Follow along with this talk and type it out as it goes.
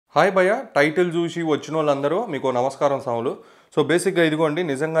Hi భయ్య title చూసి వచ్చిన వాళ్ళందరూ మీకు నమస్కారం సాములు. సో బేసిక్గా ఇదిగోండి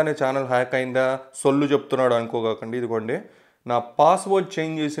నిజంగానే ఛానల్ హ్యాక్ అయిందా సొల్లు చెప్తున్నాడు అనుకోకండి. ఇదిగోండి నా పాస్వర్డ్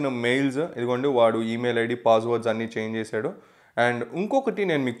చేంజ్ చేసిన మెయిల్స్ ఇదిగోండి వాడు ఈమెయిల్ ఐడి పాస్వర్డ్స్ అన్నీ చేంజ్ చేశాడు. అండ్ ఇంకొకటి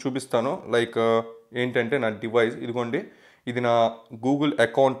నేను మీకు చూపిస్తాను లైక్ ఏంటంటే నా డివైస్ ఇదిగోండి ఇది నా గూగుల్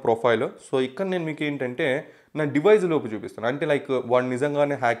అకౌంట్ ప్రొఫైల్. సో ఇక్కడ నేను మీకు ఏంటంటే నా డివైస్ లోపు చూపిస్తాను అంటే లైక్ వాడు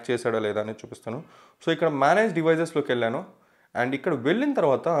నిజంగానే హ్యాక్ చేశాడా లేదా అనేది చూపిస్తాను. సో ఇక్కడ మేనేజ్ డివైజెస్లోకి వెళ్ళాను అండ్ ఇక్కడ వెళ్ళిన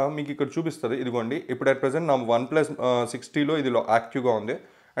తర్వాత మీకు ఇక్కడ చూపిస్తుంది ఇదిగోండి ఇప్పుడు అట్ ప్రెజెంట్ నా OnePlus 60లో ఇది యాక్టివ్గా ఉంది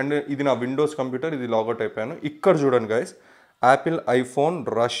అండ్ ఇది నా విండోస్ కంప్యూటర్ ఇది లాగౌట్ అయిపోయాను. ఇక్కడ చూడండి guys Apple iPhone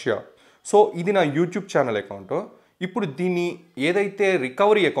Russia. So ఇది నా యూట్యూబ్ ఛానల్ అకౌంట్. ఇప్పుడు దీన్ని ఏదైతే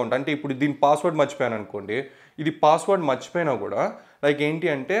రికవరీ అకౌంట్ అంటే ఇప్పుడు దీని పాస్వర్డ్ మర్చిపోయాను అనుకోండి, ఇది పాస్వర్డ్ మర్చిపోయినా కూడా లైక్ ఏంటి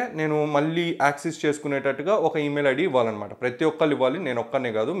అంటే నేను మళ్ళీ యాక్సెస్ చేసుకునేటట్టుగా ఒక ఈమెయిల్ ఐడి ఇవ్వాలన్నమాట. ప్రతి ఒక్కళ్ళు ఇవ్వాలి, నేను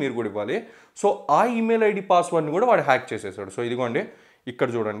ఒక్కనే కాదు మీరు కూడా ఇవ్వాలి. సో ఆ ఈమెయిల్ ఐడి పాస్వర్డ్ని కూడా వాడు హ్యాక్ చేసేసాడు. సో ఇదిగోండి ఇక్కడ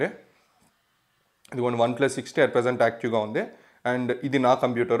చూడండి ఇదిగోండి OnePlus 60 అట్ ప్రజెంట్ యాక్టివ్గా ఉంది అండ్ ఇది నా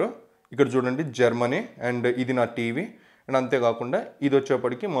కంప్యూటరు. ఇక్కడ చూడండి జర్మనీ అండ్ ఇది నా టీవీ అండ్ అంతేకాకుండా ఇది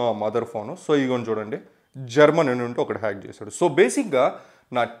వచ్చేప్పటికి మా మదర్ ఫోను. సో ఇదిగోండి చూడండి జర్మనీ నుండి ఒకటి హ్యాక్ చేశాడు. సో బేసిక్గా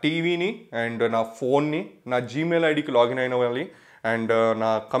నా టీవీని అండ్ నా ఫోన్ని నా జీమెయిల్ ఐడికి లాగిన్ అయిన వాళ్ళని అండ్ నా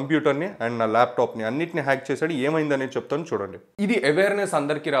కంప్యూటర్ని అండ్ నా ల్యాప్టాప్ని అన్నిటిని హ్యాక్ చేశాడు. ఏమైందనేది చెప్తాను చూడండి. ఇది అవేర్నెస్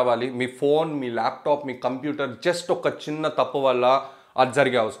అందరికీ రావాలి. మీ ఫోన్ మీ ల్యాప్టాప్ మీ కంప్యూటర్ జస్ట్ ఒక చిన్న తప్పు వల్ల అది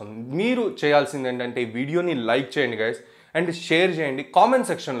జరిగే అవసరం. మీరు చేయాల్సింది ఏంటంటే ఈ వీడియోని లైక్ చేయండి గైస్ అండ్ షేర్ చేయండి.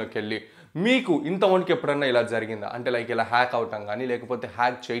 కామెంట్ సెక్షన్లోకి వెళ్ళి మీకు ఇంతవరకు ఎప్పుడన్నా ఇలా జరిగిందా అంటే లైక్ ఇలా హ్యాక్ అవటం కానీ లేకపోతే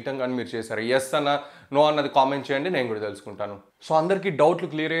హ్యాక్ చేయటం కానీ మీరు చేశారు, ఎస్ అన్న నో అన్నది కామెంట్ చేయండి, నేను కూడా తెలుసుకుంటాను. సో అందరికీ డౌట్లు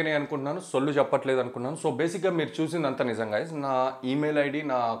క్లియర్ అయినాయి అనుకుంటున్నాను, సొల్లు చెప్పట్లేదు అనుకున్నాను. సో బేసిక్గా మీరు చూసిందంతా నిజంగా నా ఈమెయిల్ ఐడి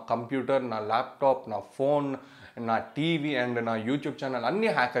నా కంప్యూటర్ నా ల్యాప్టాప్ నా ఫోన్ నా టీవీ అండ్ నా యూట్యూబ్ ఛానల్ అన్నీ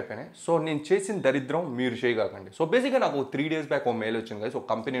హ్యాక్ అయిపోయినాయి. సో నేను చేసిన దరిద్రం మీరు చేయకండి. సో బేసిక్గా నాకు 3 days బ్యాక్ ఒక మెయిల్ వచ్చింది కదా, సో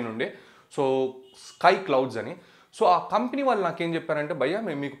కంపెనీ నుండి సో స్కై క్లౌడ్స్ అని. సో ఆ కంపెనీ వాళ్ళు నాకేం చెప్పారంటే భయ్యా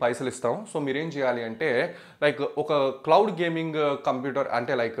మేము మీకు పైసలు ఇస్తాం, సో మీరేం చేయాలి అంటే లైక్ ఒక క్లౌడ్ గేమింగ్ కంప్యూటర్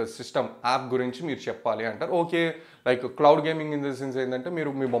అంటే లైక్ సిస్టమ్ యాప్ గురించి మీరు చెప్పాలి అంటారు. Okay like cloud gaming in the sense ఏంటంటే మీరు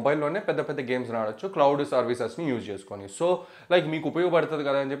మీ మొబైల్లోనే పెద్ద పెద్ద గేమ్స్ ఆడొచ్చు క్లౌడ్ సర్వీసెస్ని యూజ్ చేసుకొని. సో లైక్ మీకు ఉపయోగపడుతుంది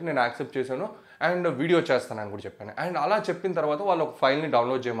కదా అని చెప్పి నేను యాక్సెప్ట్ చేశాను అండ్ వీడియో చేస్తానని కూడా చెప్పాను. అండ్ అలా చెప్పిన తర్వాత వాళ్ళు ఒక ఫైల్ని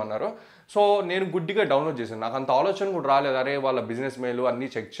డౌన్లోడ్ చేయమన్నారు. సో నేను గుడ్డిగా డౌన్లోడ్ చేశాను. నాకు అంత ఆలోచన కూడా రాలేదు అరే వాళ్ళ బిజినెస్ మెయిల్ అన్నీ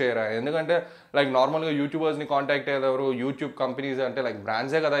చెక్ చేయరా, ఎందుకంటే లైక్ నార్మల్గా యూట్యూబర్స్ని కాంటాక్ట్ అయ్యేవారు యూట్యూబ్ కంపెనీస్ అంటే లైక్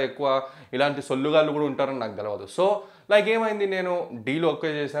బ్రాండ్సే కదా ఎక్కువ, ఇలాంటి సొల్లుగాళ్ళు కూడా ఉంటారని నాకు తెలియదు. సో లైక్ ఏమైంది నేను డీల్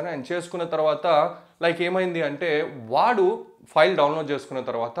ఓకే చేశాను అండ్ చేసుకున్న తర్వాత లైక్ ఏమైంది అంటే వాడు ఫైల్ డౌన్లోడ్ చేసుకున్న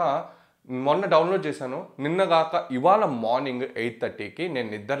తర్వాత మొన్న డౌన్లోడ్ చేశాను, నిన్నగాక ఇవాళ మార్నింగ్ 8:30కి నేను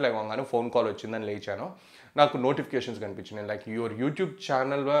నిద్ర లేవగానే ఫోన్ కాల్ వచ్చిందని లేచాను. నాకు notifications కనిపించినాయి like your YouTube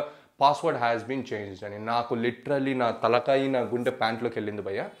channel password has been changed అని. నాకు లిటరల్లీ నా తలకాయి నా గుండె ప్యాంట్లోకి వెళ్ళింది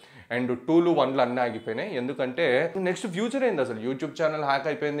భయ్య. అండ్ 2లు 1లు అన్నీ ఆగిపోయినాయి. ఎందుకంటే నెక్స్ట్ ఫ్యూచర్ ఏంది అసలు, యూట్యూబ్ ఛానల్ హ్యాక్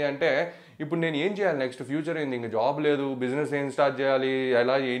అయిపోయింది అంటే ఇప్పుడు నేను ఏం చేయాలి, నెక్స్ట్ ఫ్యూచర్ ఏంది, ఇంకా జాబ్ లేదు, బిజినెస్ ఏం స్టార్ట్ చేయాలి,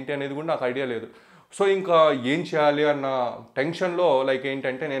 ఎలా ఏంటి అనేది కూడా నాకు ఐడియా లేదు. సో ఇంకా ఏం చేయాలి అన్న టెన్షన్లో లైక్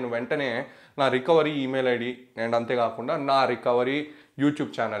ఏంటంటే నేను వెంటనే నా రికవరీ ఈమెయిల్ ఐడి అండ్ అంతేకాకుండా నా recovery YouTube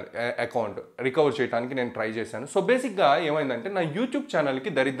channel account recover చేయడానికి నేను ట్రై చేశాను. సో బేసిక్గా ఏమైందంటే నా యూట్యూబ్ ఛానల్కి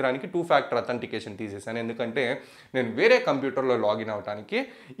దరిద్రానికి 2-factor అథెంటికేషన్ తీసేసాను. ఎందుకంటే నేను వేరే కంప్యూటర్లో లాగిన్ అవ్వడానికి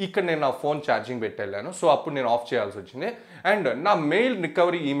ఇక్కడ నేను నా ఫోన్ ఛార్జింగ్ పెట్టెళ్ళాను. సో అప్పుడు నేను ఆఫ్ చేయాల్సి వచ్చింది. అండ్ నా మెయిల్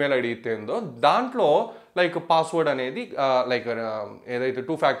రికవరీ ఈమెయిల్ ఐడి అయితే ఉందో దాంట్లో లైక్ పాస్వర్డ్ అనేది లైక్ ఏదైతే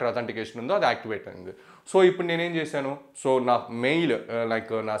 2-factor అథెంటికేషన్ ఉందో అది యాక్టివేట్ అయింది. సో ఇప్పుడు నేనేం చేశాను, సో నా మెయిల్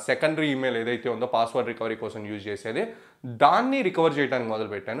లైక్ నా సెకండరీ ఈమెయిల్ ఏదైతే ఉందో పాస్వర్డ్ రికవరీ కోసం యూజ్ చేసేది దాన్ని రికవర్ చేయడానికి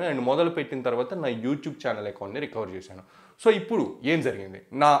మొదలుపెట్టాను. అండ్ మొదలుపెట్టిన తర్వాత నా యూట్యూబ్ ఛానల్ అకౌంట్ని రికవర్ చేశాను. సో ఇప్పుడు ఏం జరిగింది,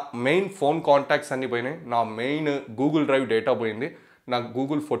 నా మెయిన్ ఫోన్ కాంటాక్ట్స్ అన్నీ పోయినాయి, నా మెయిన్ గూగుల్ డ్రైవ్ డేటా పోయింది, నా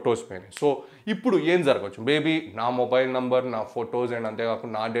గూగుల్ ఫొటోస్ పోయినాయి. సో ఇప్పుడు ఏం జరగవచ్చు, మేబీ నా మొబైల్ నంబర్ నా ఫొటోస్ అండ్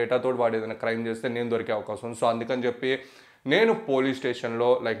అంతేకాకుండా నా డేటాతో వాడు ఏదైనా క్రైమ్ చేస్తే నేను దొరికే అవకాశం ఉంది. సో అందుకని చెప్పి నేను పోలీస్ స్టేషన్లో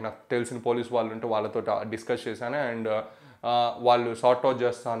లైక్ నాకు తెలిసిన పోలీస్ వాళ్ళు ఉంటే వాళ్ళతో డిస్కస్ చేశాను అండ్ వాళ్ళు సార్ట్ అవుట్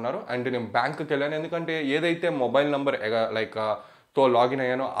చేస్తా అన్నారు. అండ్ నేను బ్యాంకుకి వెళ్ళాను, ఎందుకంటే ఏదైతే మొబైల్ నెంబర్ లైక్ తో లాగిన్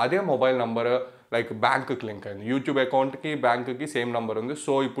అయ్యానో అదే మొబైల్ నెంబర్ లైక్ బ్యాంకుకి లింక్ అయింది, యూట్యూబ్ అకౌంట్కి బ్యాంకుకి సేమ్ నెంబర్ ఉంది.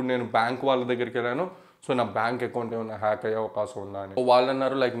 సో ఇప్పుడు నేను బ్యాంక్ వాళ్ళ దగ్గరికి వెళ్ళాను, సో నా బ్యాంక్ అకౌంట్ ఏమైనా హ్యాక్ అయ్యే అవకాశం ఉందా అని. వాళ్ళు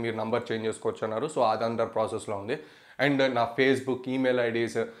అన్నారు లైక్ మీరు నంబర్ చేంజ్ చేసుకోవచ్చు అన్నారు. సో అది అండర్ ప్రాసెస్లో ఉంది. అండ్ నా ఫేస్బుక్ ఈమెయిల్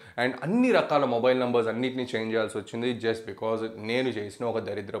ఐడీస్ అండ్ అన్ని రకాల మొబైల్ నెంబర్స్ అన్నిటిని చేంజ్ చేయాల్సి వచ్చింది జస్ట్ బికాజ్ నేను చేసిన ఒక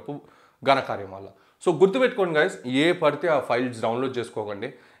దరిద్రపు ఘనకార్యం వల్ల. సో గుర్తుపెట్టుకోండి గైస్, ఏ పడితే ఆ ఫైల్స్ డౌన్లోడ్ చేసుకోకండి,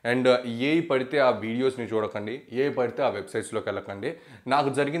 అండ్ ఏ పడితే ఆ వీడియోస్ని చూడకండి, ఏ పడితే ఆ వెబ్సైట్స్లోకి వెళ్ళకండి. నాకు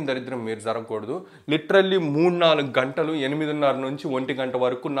జరిగిన దరిద్రం మీరు జరగకూడదు. లిటరల్లీ 3-4 గంటలు 8:30 నుంచి 1 గంట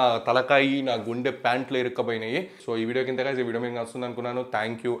వరకు నా తలకాయి, నా గుండె ప్యాంట్లు ఇరుక్కపోయినాయి. సో ఈ వీడియో కింద గైస్, ఈ వీడియో మీకు నచ్చుతుంది అనుకున్నాను.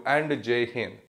 థ్యాంక్ యూ అండ్ జై హింద్.